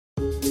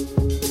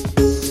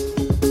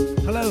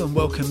Hello and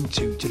welcome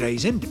to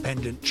today's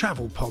independent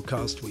travel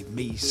podcast with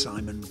me,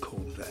 Simon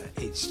Calder.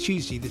 It's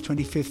Tuesday the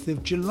 25th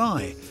of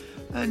July,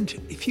 and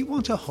if you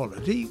want a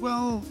holiday,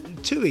 well,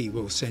 TUI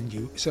will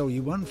sell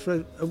you one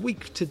for a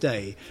week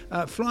today.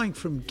 Flying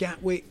from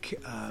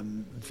Gatwick,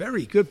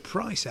 very good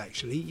price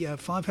actually,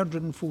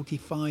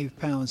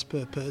 £545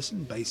 per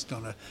person based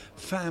on a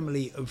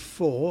family of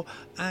four,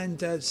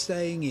 and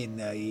staying in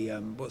a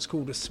what's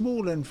called a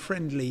small and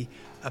friendly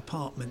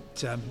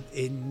apartment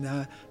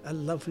in a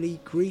lovely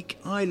Greek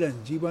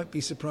island. You won't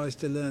be surprised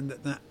to learn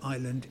that that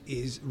island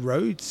is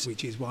Rhodes,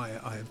 which is why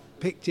I have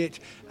picked it,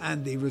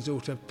 and the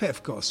resort of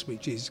Pefkos,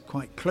 which is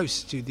quite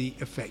close to the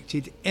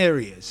affected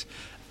areas.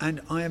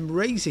 And I am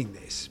raising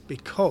this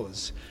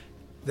because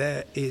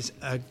there is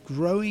a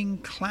growing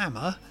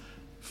clamour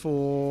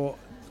for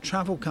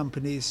travel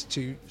companies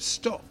to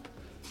stop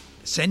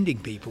sending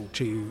people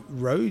to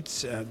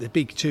Rhodes. The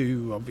big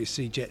two,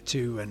 obviously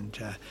Jet2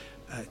 and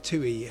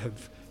TUI,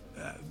 have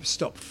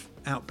stopped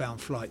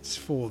outbound flights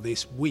for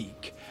this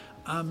week,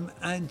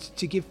 and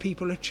to give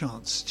people a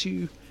chance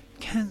to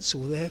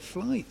cancel their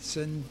flights.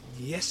 And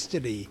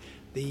yesterday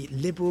the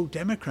Liberal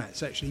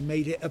Democrats actually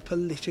made it a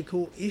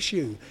political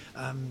issue.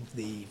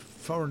 The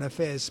Foreign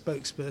Affairs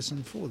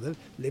spokesperson for the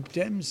Lib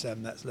Dems,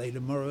 that's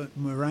Leila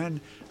Moran,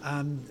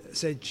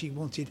 said she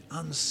wanted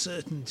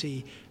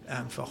uncertainty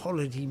for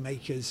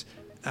holidaymakers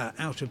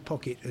out of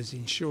pocket as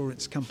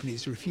insurance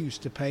companies refuse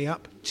to pay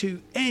up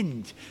to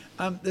end.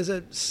 There's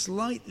a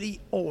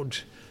slightly odd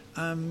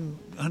kind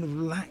of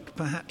lack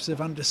perhaps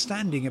of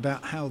understanding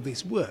about how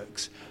this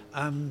works.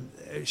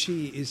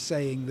 She is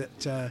saying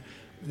that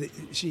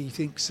she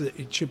thinks that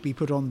it should be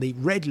put on the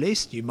red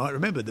list. You might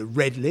remember the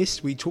red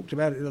list. We talked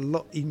about it a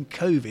lot in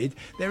COVID.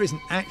 There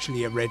isn't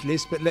actually a red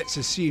list, but let's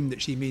assume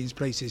that she means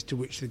places to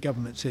which the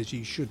government says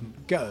you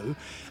shouldn't go.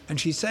 And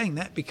she's saying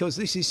that because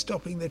this is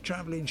stopping the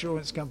travel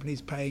insurance companies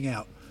paying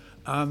out.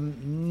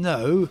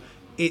 No,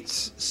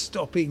 it's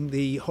stopping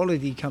the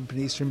holiday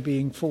companies from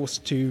being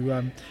forced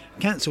to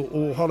cancel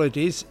all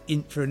holidays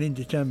for an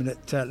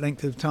indeterminate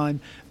length of time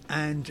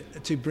and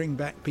to bring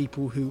back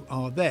people who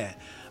are there.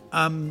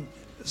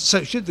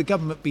 So should the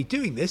government be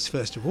doing this,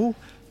 first of all?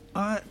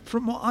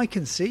 From what I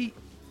can see,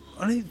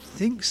 I don't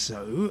think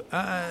so.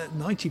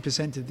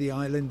 90% of the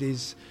island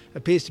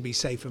appears to be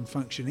safe and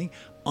functioning.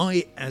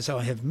 As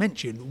I have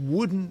mentioned,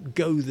 wouldn't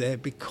go there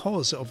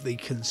because of the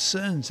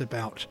concerns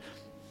about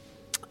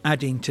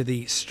adding to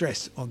the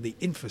stress on the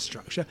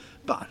infrastructure,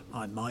 but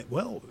I might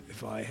well,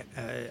 if I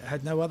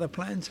had no other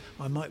plans,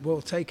 I might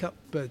well take up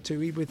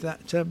TUI with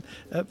that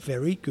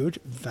very good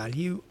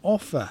value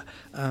offer.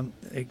 A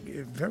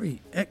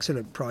very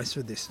excellent price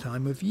for this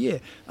time of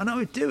year. And I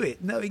would do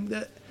it knowing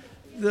that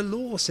the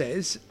law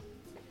says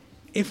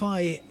if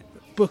I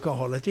book a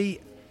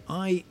holiday,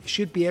 I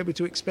should be able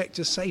to expect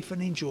a safe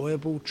and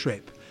enjoyable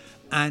trip.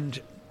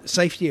 And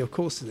safety, of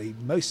course, the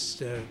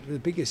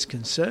biggest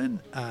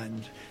concern,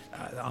 and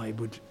I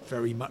would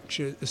very much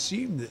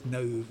assume that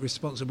no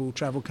responsible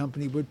travel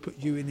company would put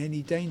you in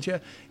any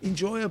danger.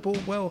 Enjoyable,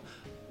 well,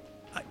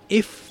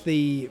 if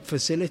the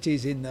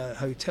facilities in the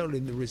hotel,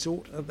 in the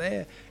resort are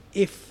there,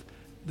 if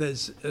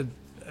there's a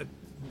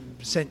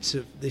sense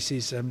of this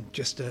is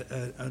just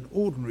an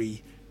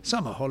ordinary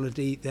summer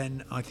holiday,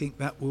 then I think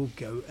that will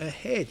go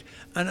ahead.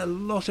 And a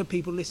lot of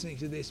people listening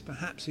to this,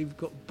 perhaps who've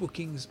got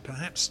bookings,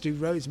 perhaps to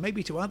Rhodes,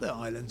 maybe to other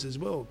islands as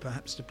well,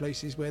 perhaps to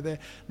places where they're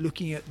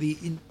looking at the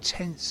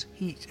intense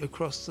heat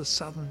across the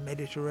southern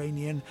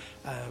Mediterranean,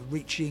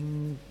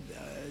 reaching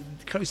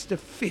close to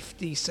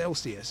 50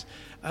 Celsius.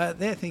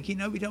 They're thinking,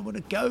 no, we don't want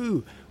to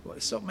go.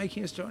 Stop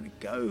making us trying to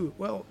go.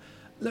 Well,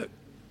 look,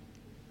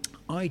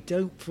 I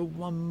don't for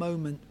one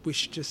moment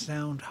wish to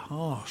sound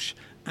harsh,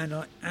 and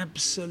I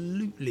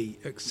absolutely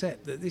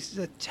accept that this is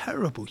a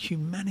terrible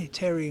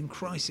humanitarian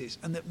crisis,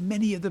 and that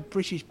many of the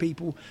British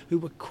people who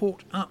were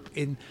caught up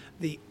in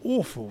the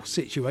awful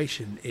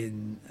situation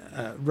in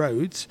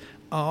Rhodes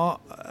are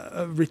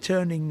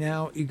returning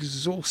now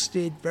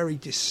exhausted, very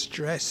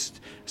distressed.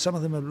 Some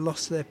of them have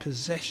lost their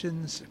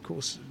possessions. Of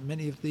course,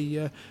 many of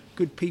the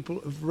good people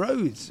of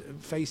Rhodes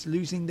face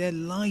losing their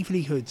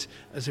livelihoods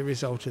as a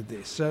result of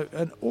this. So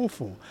an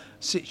awful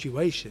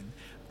situation,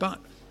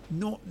 but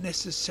not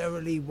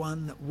necessarily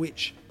one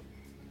which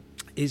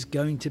is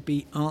going to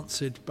be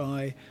answered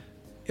by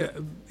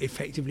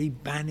effectively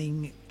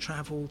banning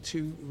travel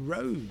to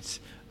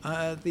Rhodes.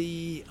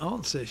 The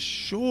answer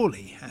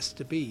surely has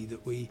to be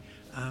that we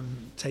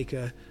take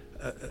a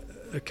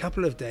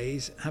couple of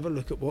days, have a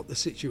look at what the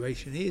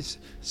situation is,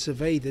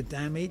 survey the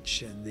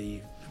damage, and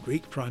the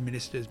Greek Prime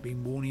Minister has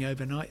been warning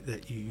overnight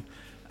that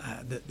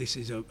that this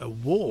is a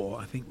war,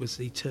 I think was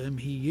the term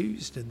he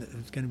used, and that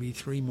there's going to be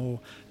 3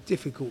 more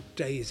difficult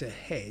days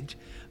ahead.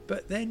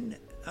 But then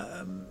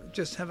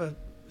just have a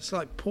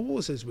slight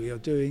pause, as we are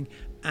doing,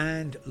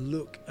 and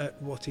look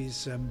at what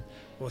is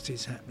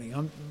happening.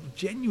 I'm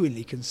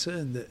genuinely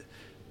concerned that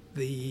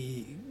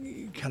the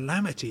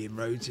calamity in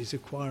Rhodes is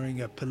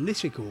acquiring a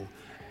political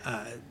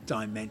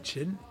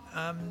dimension.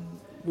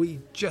 We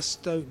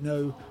just don't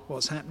know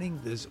what's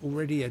happening. There's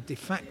already a de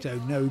facto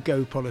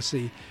no-go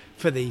policy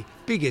for the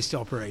biggest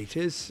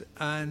operators,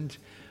 and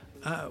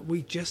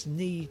we just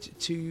need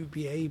to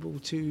be able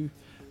to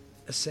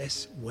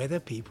assess whether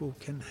people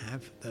can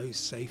have those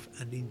safe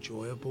and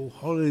enjoyable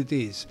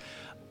holidays.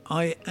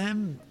 I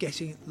am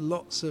getting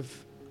lots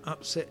of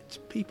upset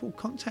people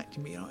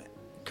contacting me. I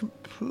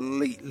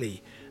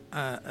completely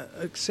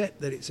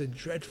accept that it's a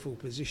dreadful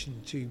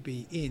position to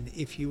be in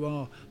if you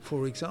are,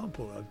 for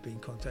example, I've been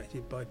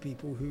contacted by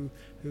people who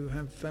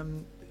have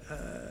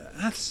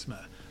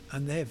asthma,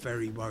 and they're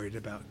very worried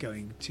about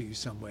going to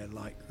somewhere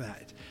like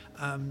that.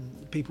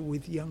 People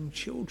with young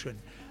children.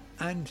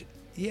 And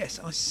yes,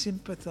 I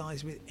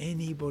sympathise with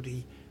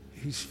anybody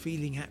who's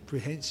feeling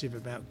apprehensive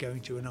about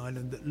going to an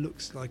island that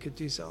looks like a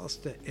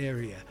disaster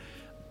area.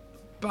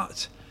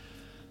 But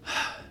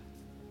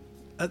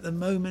at the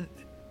moment,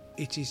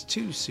 it is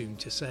too soon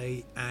to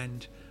say,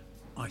 and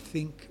I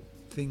think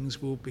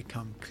things will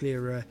become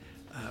clearer.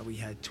 We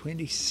had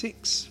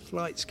 26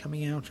 flights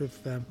coming out of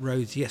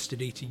Rhodes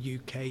yesterday to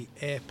UK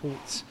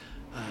airports.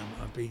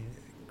 I've been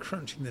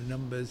crunching the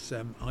numbers.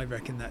 I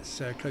reckon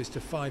that's close to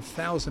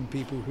 5,000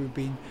 people who've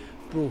been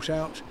brought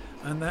out,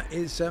 and that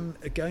is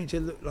going to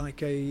look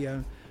like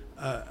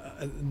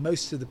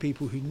most of the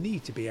people who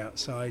need to be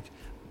outside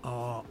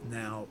are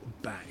now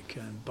back.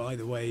 And by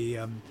the way,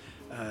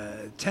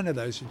 10 of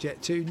those for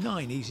Jet2,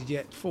 9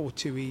 EasyJet, 4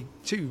 TUI,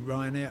 2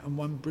 Ryanair and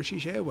 1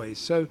 British Airways.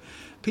 So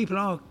people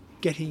are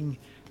getting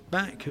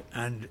back,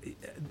 and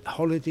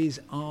holidays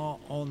are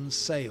on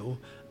sale,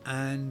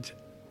 and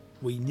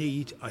we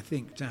need, I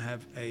think, to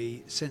have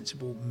a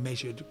sensible,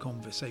 measured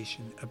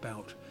conversation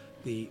about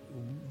the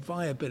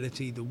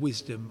viability, the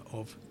wisdom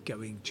of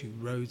going to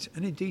Rhodes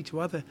and indeed to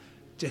other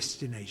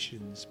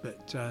destinations.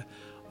 But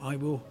I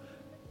will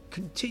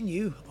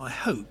continue, I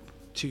hope,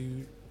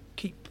 to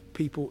keep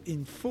people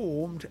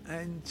informed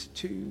and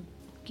to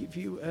give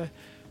you a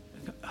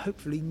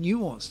hopefully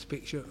nuanced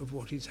picture of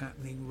what is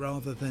happening,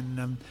 rather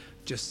than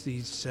just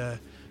these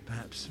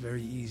perhaps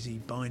very easy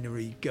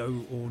binary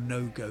go or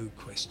no go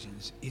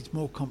questions. It's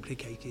more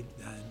complicated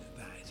than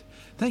that.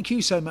 Thank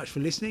you so much for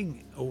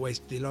listening. Always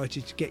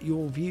delighted to get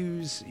your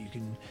views. You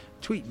can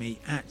tweet me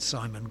at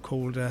Simon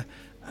Calder,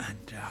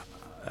 and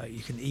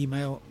you can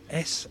email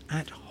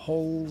s@hols.tv.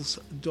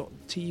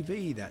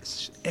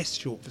 That's S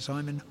short for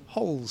Simon,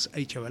 Hols,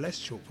 HOLS,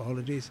 short for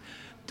holidays,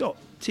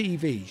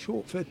 .tv,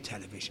 short for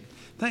television.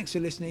 Thanks for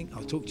listening.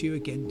 I'll talk to you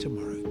again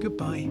tomorrow.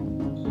 Goodbye.